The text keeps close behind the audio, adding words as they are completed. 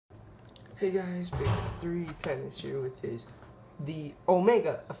Hey guys, Big 310 is here with the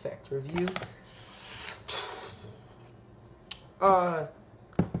Omega Effect review. I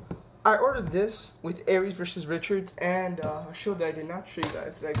ordered this with Aries versus Richards, and a show that I did not show you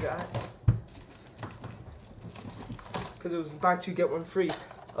guys that I got, because it was buy two get one free,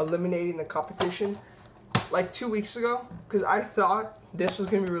 eliminating the competition, like 2 weeks ago, because I thought this was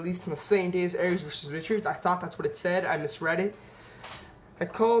going to be released on the same day as Aries versus Richards. I thought that's what it said. I misread it. I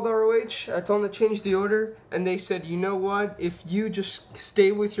called ROH, I told them to change the order, and they said, you know what, if you just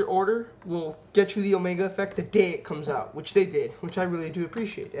stay with your order, we'll get you the Omega Effect the day it comes out, which they did, which I really do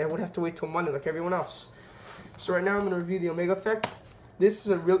appreciate. I would have to wait till Monday like everyone else. So right now I'm going to review the Omega Effect. This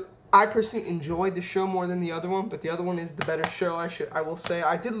is I personally enjoyed the show more than the other one, but the other one is the better show, I will say.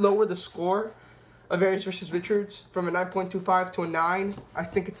 I did lower the score of Aries vs. Richards from a 9.25 to a 9. I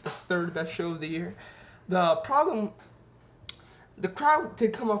think it's the third best show of the year. The crowd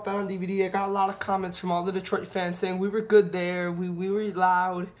did come up out on DVD. I got a lot of comments from all the Detroit fans saying we were good there, we were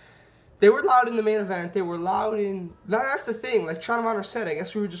loud. They were loud in the main event. They were loud in... That's the thing. Like Tron Honor said, I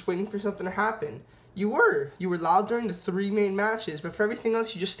guess we were just waiting for something to happen. You were loud during the 3 main matches, but for everything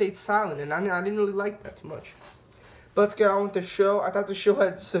else, you just stayed silent, and I didn't really like that too much. But let's get on with the show. I thought the show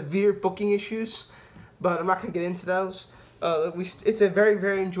had severe booking issues, but I'm not going to get into those. It's a very,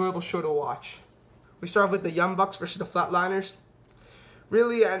 very enjoyable show to watch. We start with the Young Bucks versus the Flatliners.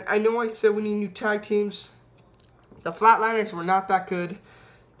 Really, I know I said we need new tag teams. The Flatliners were not that good.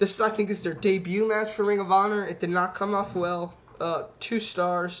 This, I think, is their debut match for Ring of Honor. It did not come off well. 2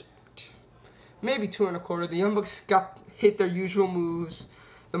 stars, maybe 2 1/4. The Young Bucks hit their usual moves.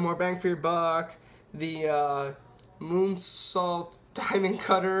 The more bang for your buck. The moonsault diamond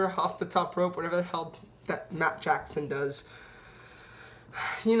cutter off the top rope, whatever the hell that Matt Jackson does.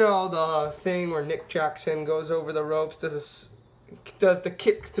 You know, the thing where Nick Jackson goes over the ropes, does the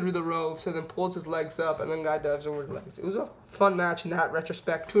kick through the ropes, and then pulls his legs up, and then guy dives over the legs. It was a fun match in that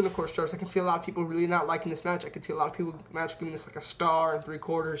retrospect. 2 1/4 stars. I can see a lot of people really not liking this match. I can see a lot of people giving this like a star and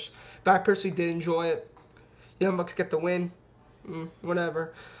 3/4. But I personally did enjoy it. Young Bucks get the win.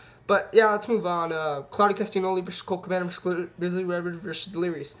 Whatever. But yeah, let's move on. Claudio Castagnoli versus Colt, Cabana versus Grizzly, Redwood versus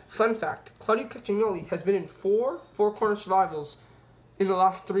Delirious. Fun fact: Claudio Castagnoli has been in 4 four-corner survivals in the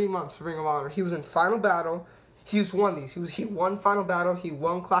last 3 months of Ring of Honor. He was in Final Battle. He's won these. He won Final Battle, he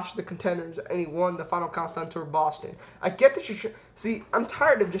won Clash of the Contenders, and he won the Final Countdown Tour Boston. I get that you should... See, I'm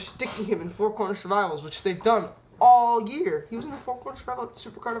tired of just sticking him in 4-corner survivals, which they've done all year. He was in the 4-corner survival at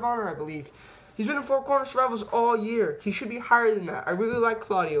Supercard of Honor, I believe. He's been in 4-corner survivals all year. He should be higher than that. I really like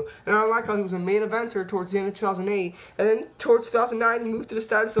Claudio, and I like how he was a main eventer towards the end of 2008, and then towards 2009, he moved to the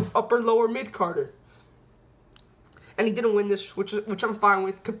status of upper-lower mid-carder. And he didn't win this, which I'm fine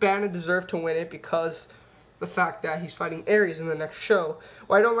with. Cabana deserved to win it because... the fact that he's fighting Aries in the next show.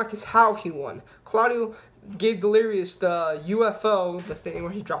 What I don't like is how he won. Claudio gave Delirious the UFO, the thing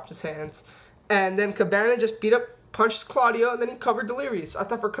where he dropped his hands, and then Cabana just punched Claudio, and then he covered Delirious. I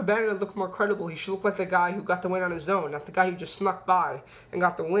thought for Cabana to look more credible, he should look like the guy who got the win on his own, not the guy who just snuck by and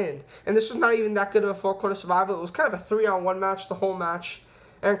got the win. And this was not even that good of a 4-corner survival. It was kind of a 3-on-1 match, the whole match.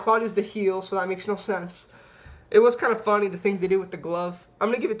 And Claudio's the heel, so that makes no sense. It was kind of funny, the things they did with the glove. I'm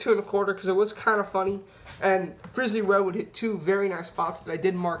going to give it 2 1/4 because it was kind of funny. And Grizzly Redwood hit 2 very nice spots that I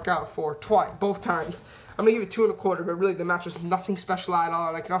did mark out for both times. I'm going to give it 2 1/4, but really the match was nothing special at all.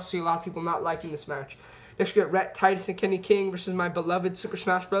 And I can also see a lot of people not liking this match. Next we get Rhett, Titus, and Kenny King versus my beloved Super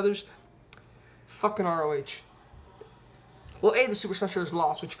Smash Brothers. Fucking ROH. Well, A, the Super Smash Brothers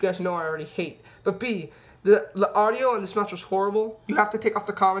lost, which you guys know I already hate. But B, the audio on this match was horrible. You have to take off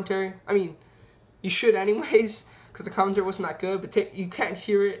the commentary. I mean... you should anyways, because the commentary wasn't that good, but you can't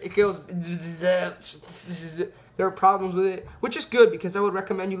hear it. It goes... there are problems with it, which is good, because I would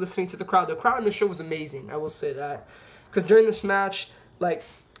recommend you listening to the crowd. The crowd in the show was amazing, I will say that. Because during this match, like,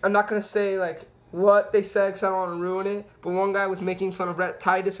 I'm not going to say, like, what they said, because I don't want to ruin it, but one guy was making fun of Rhett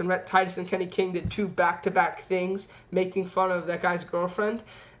Titus, and Rhett Titus and Kenny King did 2 back-to-back things, making fun of that guy's girlfriend.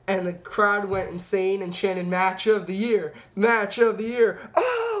 And the crowd went insane and chanted, "Match of the year! Match of the year!"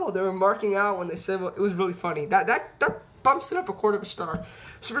 Oh, they were marking out when they said, well, it was really funny. That bumps it up a 1/4 star.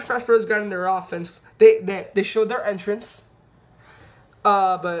 Super Smash Bros. Got in their offense. They showed their entrance.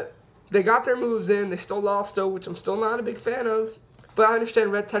 But they got their moves in. They still lost, though, which I'm still not a big fan of. But I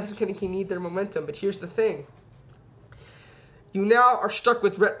understand Rhett, Titus, and Kenny King need their momentum. But here's the thing. You now are stuck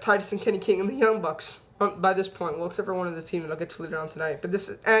with Rhett, Titus, and Kenny King and the Young Bucks by this point. Well, except for one of the team that I'll get to later on tonight. But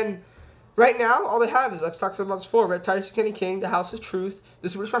and right now, all they have is, I've talked about this before, Rhett, Titus, and Kenny King, the House of Truth, the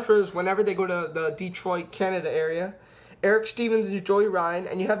Super Smash Bros. Whenever they go to the Detroit, Canada area, Erick Stevens and Joey Ryan,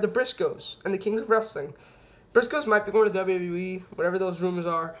 and you have the Briscoes and the Kings of Wrestling. Briscoes might be going to WWE, whatever those rumors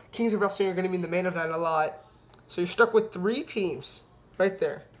are. Kings of Wrestling are going to be in the main event a lot. So you're stuck with 3 teams right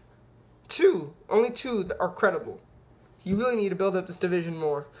there. Only two that are credible. You really need to build up this division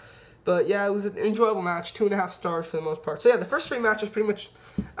more. But yeah, it was an enjoyable match. 2.5 stars for the most part. So yeah, the first 3 matches pretty much,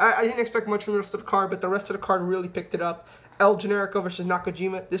 I didn't expect much from the rest of the card, but the rest of the card really picked it up. Generico versus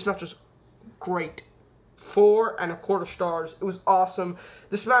Nakajima. This match was great. 4.25 stars. It was awesome.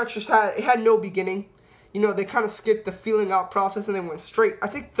 This match just had no beginning. You know, they kind of skipped the feeling out process and they went straight. I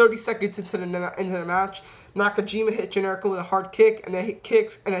think 30 seconds into the match, Nakajima hit Generico with a hard kick, and they hit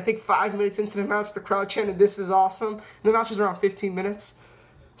kicks. And I think 5 minutes into the match, the crowd chanted, "This is awesome." And the match was around 15 minutes.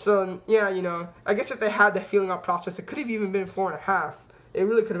 So, yeah, you know, I guess if they had that feeling out process, it could have even been 4.5. It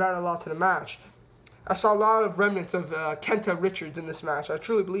really could have added a lot to the match. I saw a lot of remnants of Kenta Richards in this match. I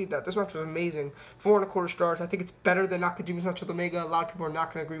truly believe that. This match was amazing. 4.25 stars. I think it's better than Nakajima's match with Omega. A lot of people are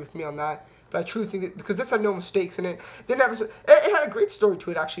not going to agree with me on that. But I truly think that, because this had no mistakes in it. It had a great story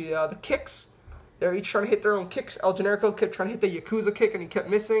to it, actually. The kicks, they were each trying to hit their own kicks. Generico kept trying to hit the Yakuza kick, and he kept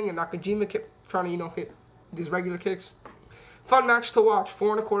missing. And Nakajima kept trying to, you know, hit these regular kicks. Fun match to watch.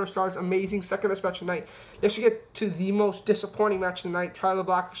 4.25 stars. Amazing. Second best match of the night. Next we get to the most disappointing match of the night. Tyler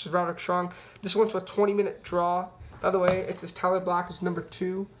Black versus Roderick Strong. This went to a 20-minute draw. By the way, it says Tyler Black is number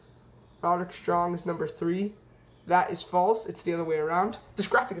 2. Roderick Strong is number 3. That is false. It's the other way around. This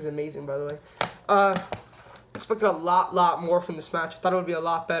graphic is amazing, by the way. I expected a lot more from this match. I thought it would be a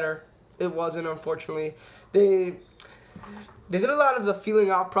lot better. It wasn't, unfortunately. They did a lot of the feeling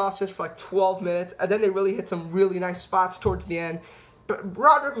out process for like 12 minutes, and then they really hit some really nice spots towards the end. But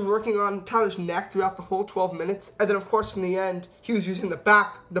Roderick was working on Tyler's neck throughout the whole 12 minutes, and then of course in the end he was using the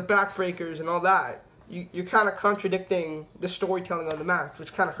back breakers and all that. You're kind of contradicting the storytelling of the match,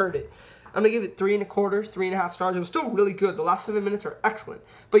 which kind of hurt it. I'm going to give it 3.25, 3.5 stars. It was still really good. The last 7 minutes are excellent.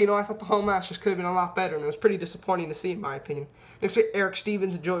 But, you know, I thought the whole match just could have been a lot better, and it was pretty disappointing to see, in my opinion. Next we Erick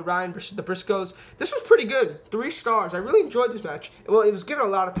Stevens and Joey Ryan versus the Briscoes. This was pretty good. 3 stars. I really enjoyed this match. Well, it was given a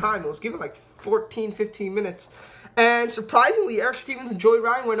lot of time. It was given like 14, 15 minutes. And surprisingly, Erick Stevens and Joey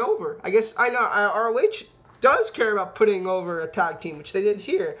Ryan went over. I guess, I know, ROH does care about putting over a tag team, which they did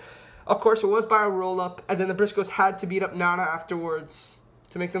here. Of course, it was by a roll-up, and then the Briscoes had to beat up Nana afterwards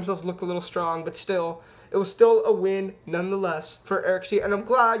to make themselves look a little strong, but still, it was still a win, nonetheless, for Erick Stevens. And I'm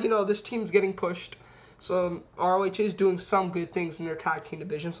glad, you know, this team's getting pushed. So, ROH is doing some good things in their tag team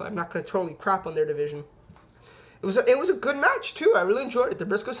division, so I'm not going to totally crap on their division. It was a good match, too. I really enjoyed it. The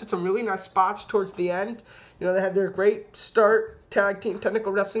Briscoes hit some really nice spots towards the end. You know, they had their great start, tag team,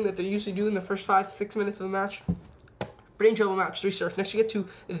 technical wrestling that they usually do in the first 5-6 minutes of a match. Pretty enjoyable match, 3 stars. Next, you get to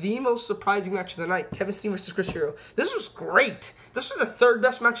the most surprising match of the night, Kevin Steen versus Chris Hero. This was great. This was the 3rd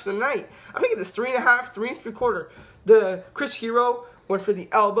best match of the night. I'm going to give this 3.5, 3.75. The Chris Hero went for the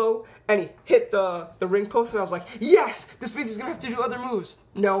elbow, and he hit the ring post, and I was like, yes, this means he's going to have to do other moves.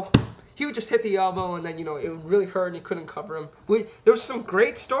 No. He would just hit the elbow, and then, you know, it would really hurt, and you couldn't cover him. There was some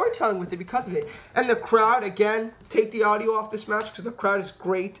great storytelling with it because of it. And the crowd, again, take the audio off this match because the crowd is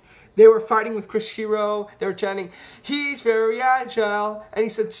great. They were fighting with Chris Hero. They were chanting, "He's very agile." And he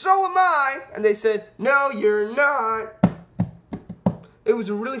said, "So am I." And they said, "No, you're not." It was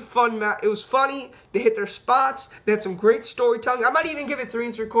a really fun match. It was funny. They hit their spots. They had some great storytelling. I might even give it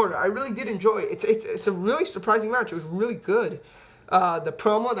 3.75. I really did enjoy it. It's a really surprising match. It was really good. The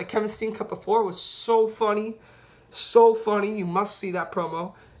promo that Kevin Steen cut before was so funny. So funny. You must see that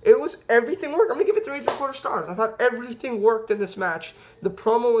promo. Everything worked. I'm going to give it 3.75 stars. I thought everything worked in this match. The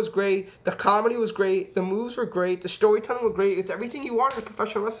promo was great. The comedy was great. The moves were great. The storytelling was great. It's everything you want in a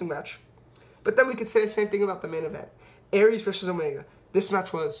professional wrestling match. But then we could say the same thing about the main event. Aries versus Omega. This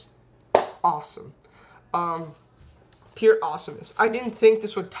match was awesome. Pure awesomeness. I didn't think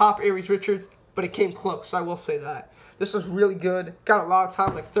this would top Aries Richards, but it came close. I will say that. This was really good. Got a lot of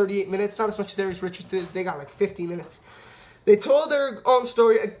time, like 38 minutes. Not as much as Aries Richards did. They got like 50 minutes. They told their own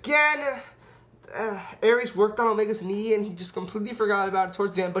story. Again, Aries worked on Omega's knee, and he just completely forgot about it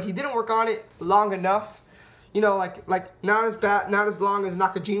towards the end. But he didn't work on it long enough. You know, like not as long as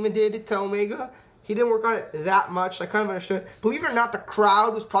Nakajima did to Omega. He didn't work on it that much. I kind of understood. Believe it or not, the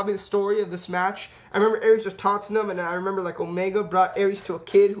crowd was probably the story of this match. I remember Aries was taunting them, and I remember like Omega brought Aries to a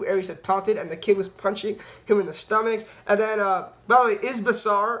kid who Aries had taunted, and the kid was punching him in the stomach. And then, by the way,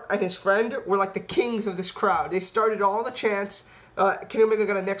 Isbasar and his friend were like the kings of this crowd. They started all the chants. Kenny Omega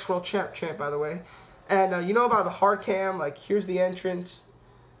got a Next World Champ chant, by the way. And you know about the hard cam, like here's the entrance.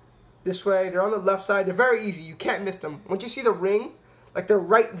 This way, they're on the left side. They're very easy. You can't miss them. Once you see the ring, like, they're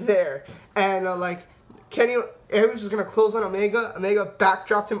right there. And, like, Aries was going to close on Omega. Omega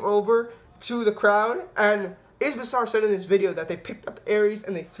backdropped him over to the crowd. And Isbasar said in this video that they picked up Aries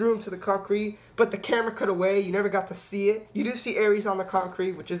and they threw him to the concrete, but the camera cut away. You never got to see it. You do see Aries on the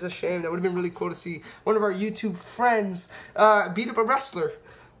concrete, which is a shame. That would have been really cool to see one of our YouTube friends beat up a wrestler.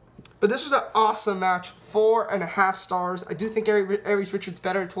 But this was an awesome match, 4.5 stars. I do think Aries Richards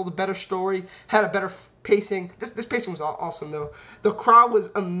better, told a better story, had a better pacing. This pacing was awesome, though. The crowd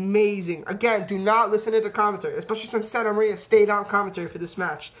was amazing. Again, do not listen to the commentary, especially since Santa Maria stayed on commentary for this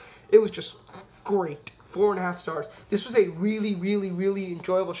match. It was just great. 4.5 stars. This was a really, really, really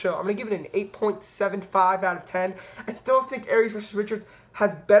enjoyable show. I'm going to give it an 8.75 out of 10. I still think Aries vs. Richards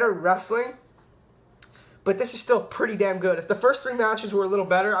has better wrestling, but this is still pretty damn good. If the first 3 matches were a little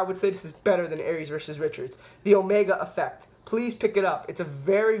better, I would say this is better than Aries vs. Richards. The Omega Effect. Please pick it up. It's a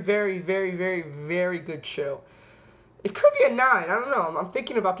very, very, very, very, very good show. It could be a 9. I don't know. I'm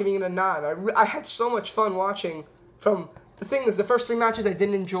thinking about giving it a 9. I had so much fun watching from... The thing is, the first 3 matches, I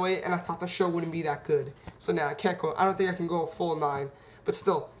didn't enjoy it, and I thought the show wouldn't be that good. So now, I can't go... I don't think I can go a full 9. But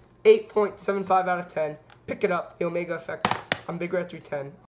still, 8.75 out of 10. Pick it up. The Omega Effect. I'm Big Red 310.